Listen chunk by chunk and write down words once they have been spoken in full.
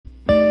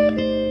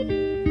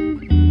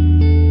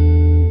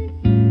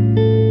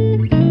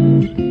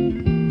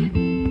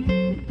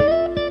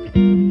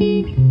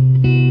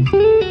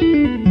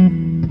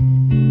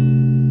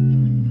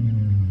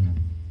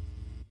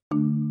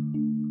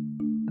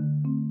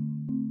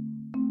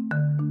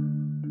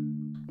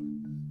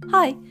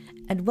Hi,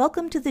 and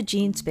welcome to the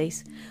Gene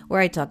Space, where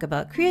I talk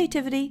about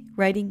creativity,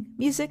 writing,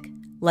 music,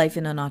 life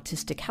in an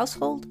autistic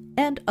household,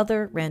 and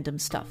other random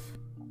stuff.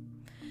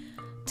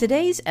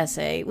 Today's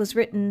essay was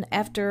written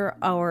after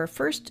our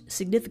first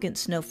significant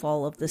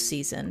snowfall of the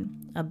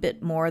season, a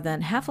bit more than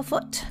half a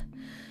foot.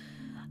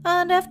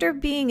 And after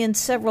being in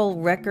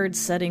several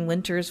record-setting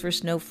winters for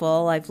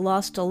snowfall, I've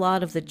lost a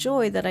lot of the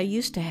joy that I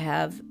used to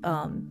have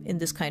in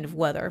this kind of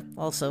weather.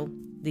 Also,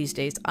 these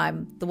days,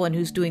 I'm the one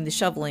who's doing the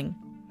shoveling.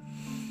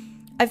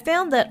 I've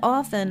found that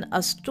often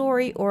a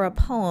story or a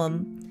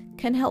poem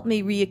can help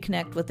me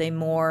reconnect with a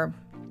more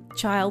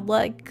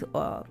childlike,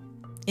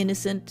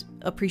 innocent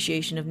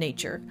appreciation of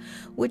nature,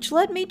 which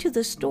led me to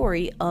the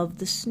story of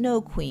The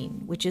Snow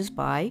Queen, which is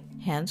by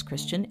Hans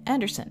Christian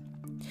Andersen.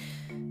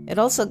 It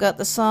also got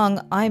the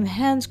song I'm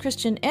Hans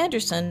Christian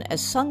Andersen, as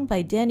sung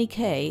by Danny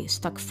Kaye,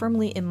 stuck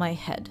firmly in my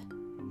head.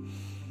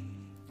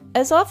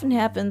 As often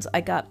happens,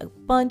 I got a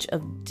bunch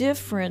of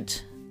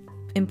different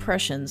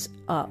impressions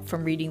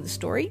from reading the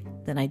story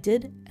than I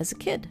did as a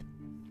kid.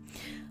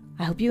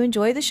 I hope you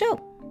enjoy the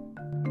show.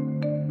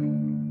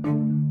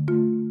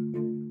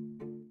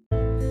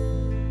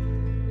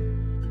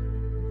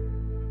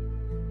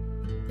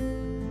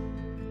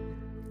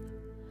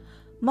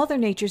 Mother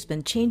Nature's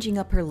been changing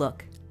up her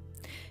look.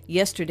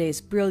 Yesterday's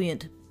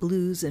brilliant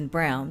blues and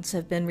browns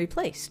have been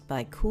replaced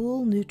by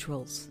cool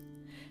neutrals.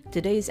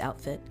 Today's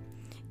outfit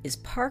is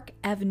Park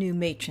Avenue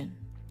matron.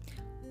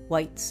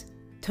 Whites,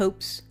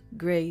 taupes,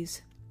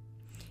 grays.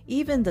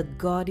 Even the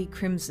gaudy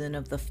crimson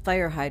of the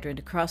fire hydrant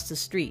across the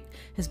street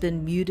has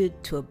been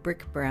muted to a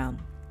brick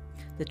brown.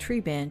 The tree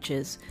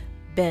branches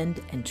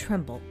bend and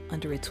tremble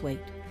under its weight.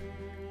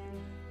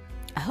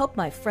 I hope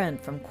my friend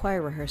from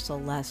choir rehearsal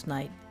last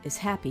night is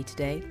happy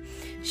today.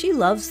 She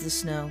loves the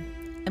snow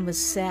and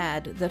was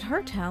sad that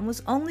her town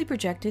was only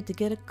projected to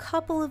get a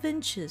couple of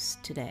inches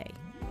today.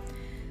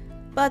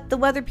 But the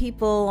weather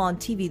people on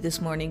TV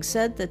this morning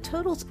said the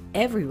totals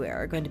everywhere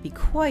are going to be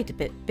quite a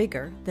bit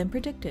bigger than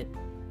predicted.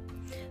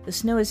 The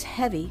snow is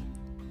heavy,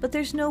 but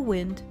there's no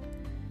wind.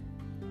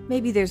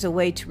 Maybe there's a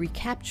way to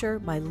recapture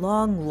my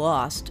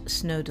long-lost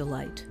snow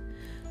delight.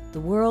 The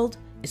world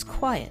is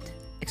quiet,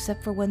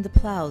 except for when the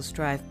plows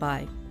drive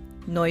by.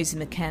 Noisy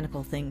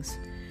mechanical things,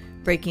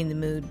 breaking the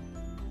mood.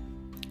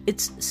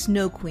 It's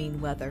Snow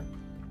Queen weather.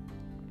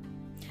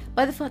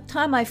 By the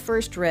time I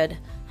first read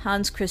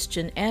Hans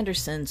Christian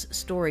Andersen's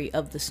story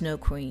of the Snow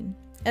Queen,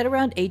 at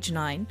around age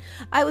 9,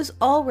 I was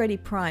already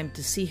primed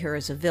to see her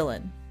as a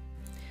villain.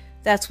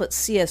 That's what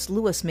C.S.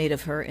 Lewis made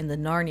of her in the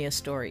Narnia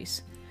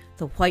stories,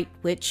 the white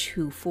witch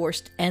who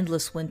forced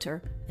endless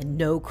winter and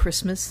no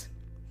Christmas.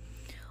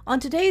 On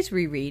today's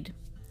reread,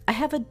 I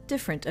have a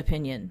different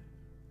opinion.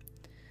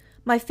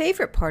 My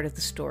favorite part of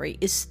the story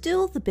is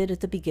still the bit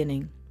at the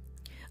beginning.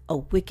 A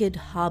wicked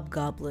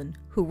hobgoblin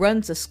who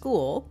runs a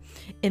school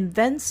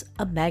invents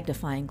a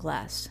magnifying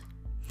glass.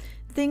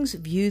 Things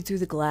viewed through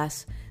the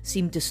glass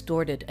seem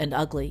distorted and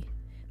ugly,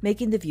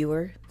 making the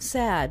viewer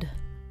sad.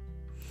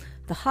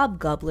 The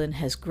hobgoblin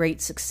has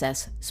great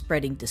success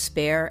spreading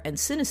despair and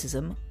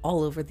cynicism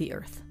all over the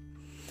earth.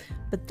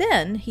 But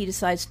then he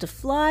decides to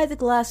fly the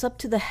glass up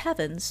to the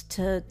heavens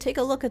to take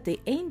a look at the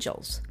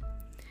angels.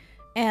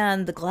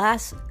 And the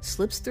glass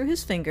slips through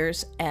his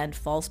fingers and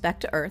falls back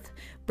to earth,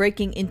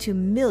 breaking into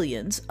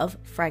millions of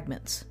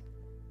fragments.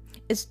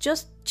 It's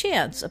just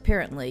chance,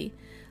 apparently,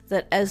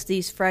 that as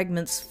these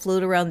fragments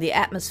float around the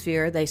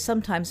atmosphere, they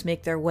sometimes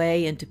make their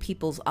way into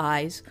people's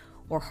eyes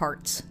or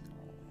hearts.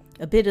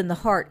 A bit in the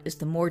heart is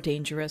the more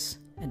dangerous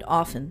and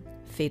often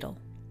fatal.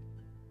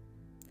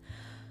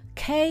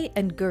 Kay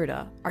and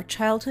Gerda are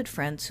childhood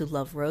friends who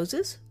love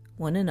roses,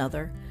 one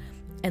another,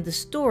 and the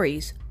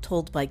stories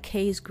told by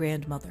Kay's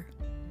grandmother.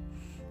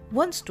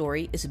 One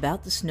story is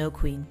about the Snow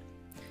Queen,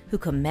 who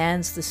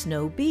commands the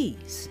snow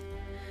bees.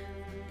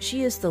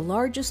 She is the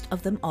largest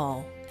of them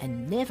all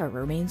and never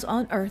remains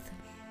on earth,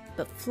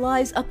 but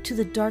flies up to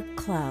the dark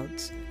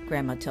clouds,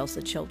 Grandma tells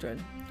the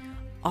children.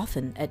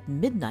 Often at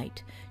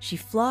midnight, she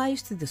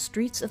flies through the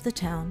streets of the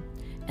town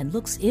and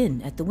looks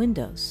in at the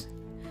windows.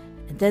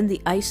 And then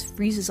the ice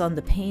freezes on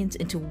the panes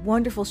into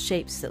wonderful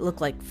shapes that look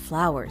like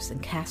flowers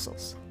and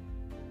castles.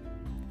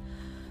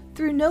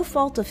 Through no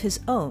fault of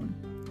his own,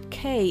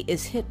 Kay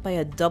is hit by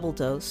a double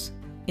dose,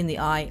 in the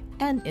eye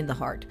and in the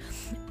heart,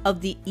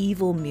 of the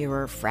evil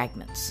mirror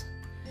fragments.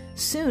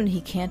 Soon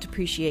he can't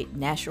appreciate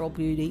natural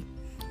beauty,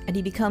 and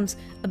he becomes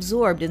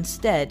absorbed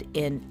instead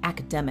in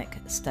academic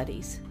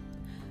studies,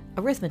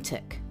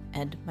 arithmetic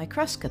and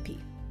microscopy.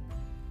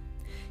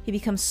 He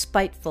becomes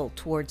spiteful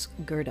towards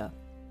Gerda.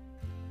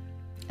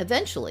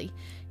 Eventually,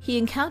 he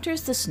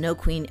encounters the Snow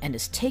Queen and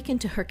is taken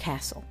to her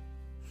castle.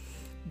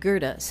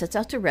 Gerda sets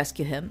out to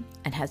rescue him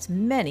and has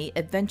many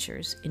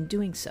adventures in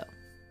doing so.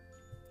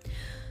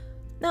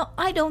 Now,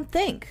 I don't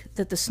think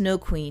that the Snow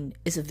Queen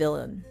is a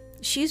villain.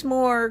 She's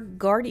more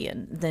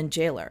guardian than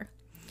jailer.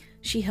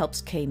 She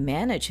helps Kay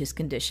manage his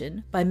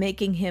condition by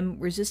making him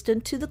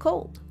resistant to the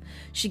cold.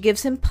 She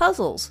gives him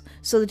puzzles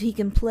so that he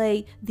can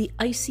play the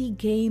icy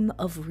game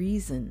of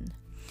reason.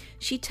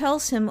 She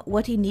tells him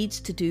what he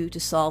needs to do to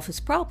solve his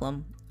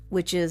problem,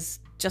 which is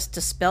just to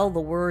spell the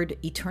word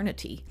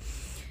eternity.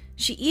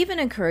 She even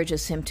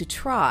encourages him to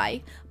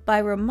try by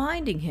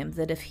reminding him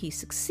that if he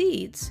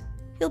succeeds,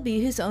 he'll be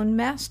his own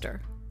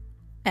master.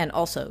 And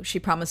also, she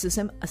promises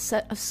him a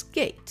set of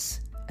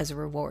skates as a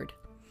reward.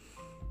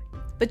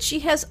 But she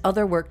has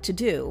other work to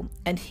do,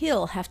 and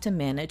he'll have to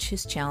manage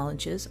his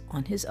challenges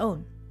on his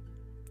own.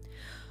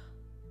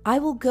 I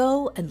will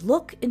go and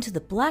look into the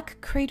black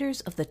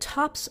craters of the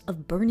tops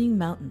of burning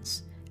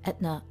mountains,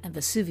 Etna and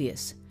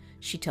Vesuvius,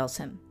 she tells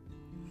him.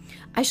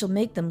 I shall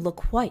make them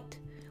look white,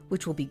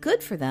 which will be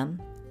good for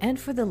them and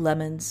for the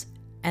lemons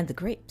and the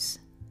grapes.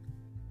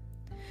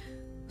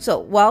 So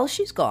while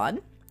she's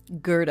gone,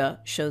 Gerda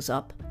shows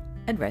up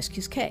and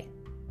rescues Kay.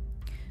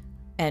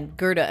 And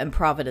Gerda and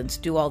Providence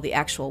do all the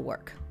actual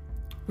work.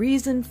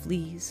 Reason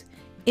flees,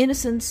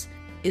 innocence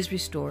is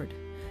restored,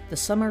 the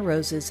summer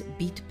roses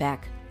beat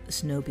back the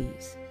snow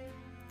bees.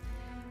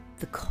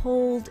 The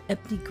cold,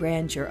 empty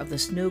grandeur of the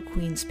Snow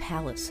Queen's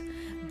palace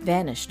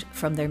vanished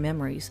from their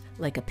memories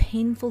like a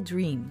painful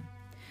dream,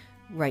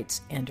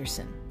 writes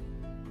Andersen.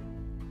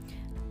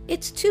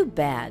 It's too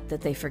bad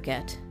that they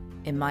forget,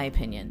 in my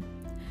opinion.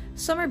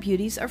 Summer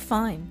beauties are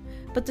fine,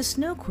 but the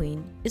Snow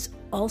Queen is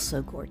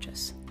also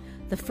gorgeous.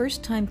 The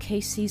first time Kay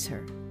sees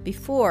her,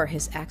 before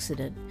his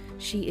accident,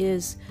 she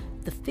is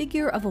the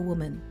figure of a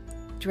woman,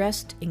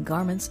 dressed in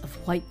garments of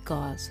white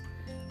gauze,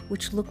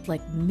 which looked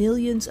like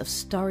millions of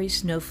starry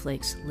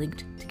snowflakes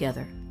linked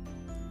together.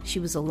 She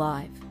was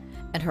alive,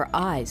 and her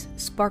eyes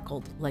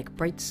sparkled like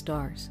bright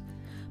stars,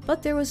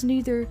 but there was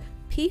neither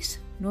peace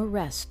nor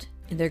rest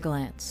in their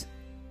glance.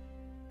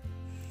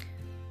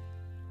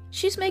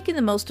 She's making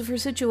the most of her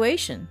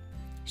situation.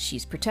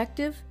 She's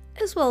protective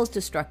as well as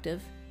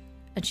destructive,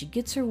 and she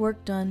gets her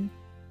work done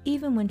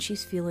even when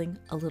she's feeling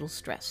a little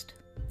stressed.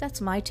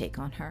 That's my take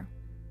on her.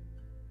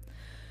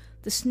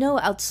 The snow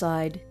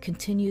outside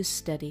continues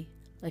steady,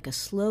 like a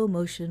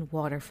slow-motion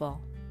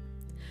waterfall.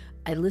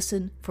 I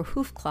listen for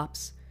hoof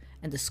clops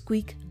and the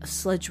squeak of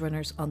sledge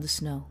runners on the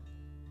snow.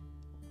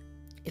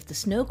 If the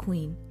Snow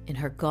Queen, in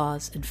her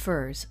gauze and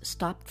furs,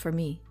 stopped for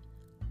me,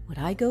 would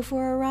I go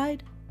for a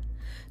ride?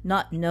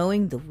 Not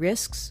knowing the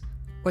risks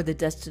or the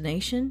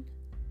destination?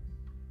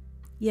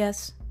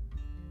 Yes,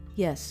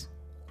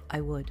 I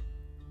would.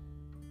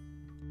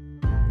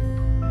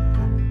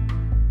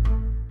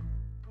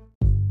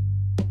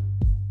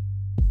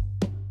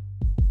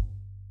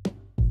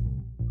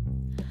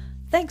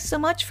 Thanks so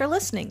much for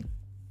listening.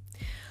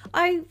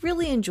 I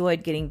really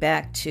enjoyed getting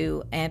back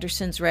to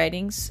Andersen's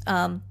writings.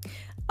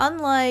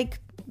 Unlike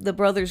the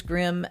Brothers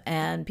Grimm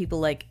and people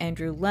like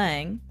Andrew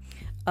Lang,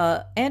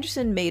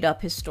 Andersen made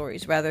up his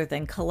stories rather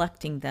than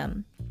collecting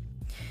them.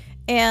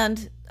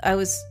 And I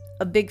was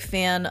a big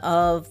fan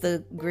of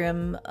the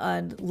Grimm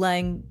and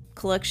Lang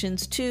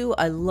collections too.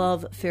 I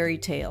love fairy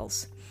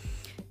tales.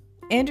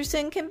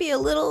 Andersen can be a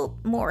little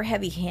more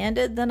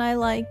heavy-handed than I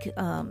like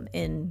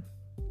in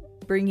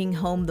bringing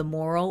home the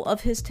moral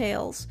of his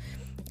tales.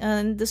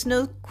 And the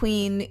Snow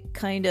Queen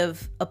kind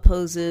of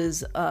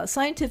opposes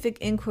scientific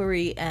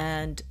inquiry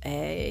and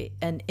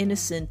an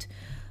innocent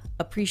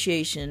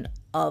appreciation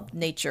of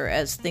nature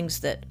as things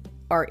that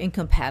are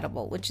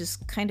incompatible, which is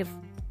kind of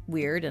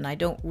weird, and I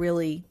don't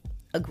really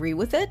agree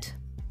with it.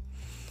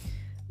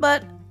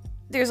 But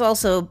there's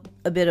also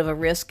a bit of a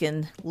risk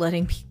in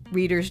letting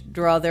readers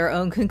draw their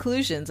own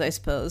conclusions, I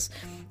suppose.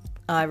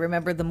 I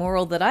remember the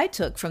moral that I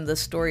took from the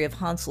story of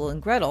Hansel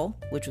and Gretel,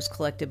 which was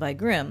collected by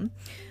Grimm,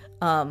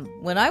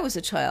 when I was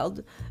a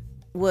child,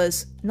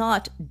 was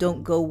not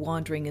don't go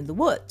wandering in the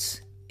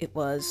woods. It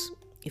was,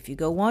 if you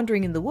go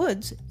wandering in the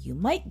woods, you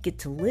might get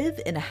to live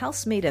in a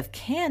house made of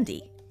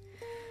candy.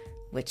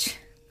 Which,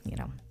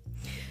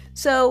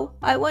 So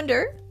I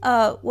wonder,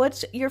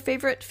 what's your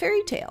favorite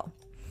fairy tale?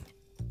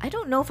 I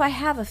don't know if I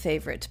have a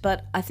favorite,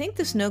 but I think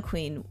the Snow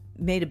Queen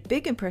made a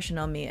big impression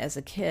on me as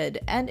a kid,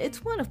 and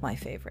it's one of my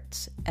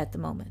favorites at the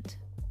moment.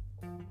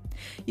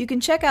 You can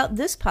check out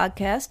this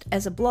podcast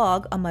as a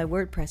blog on my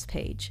WordPress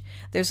page.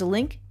 There's a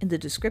link in the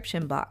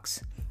description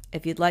box.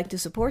 If you'd like to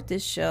support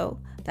this show,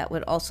 that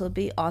would also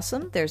be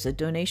awesome. There's a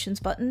donations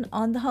button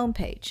on the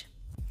homepage.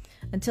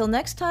 Until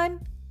next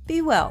time,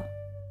 be well.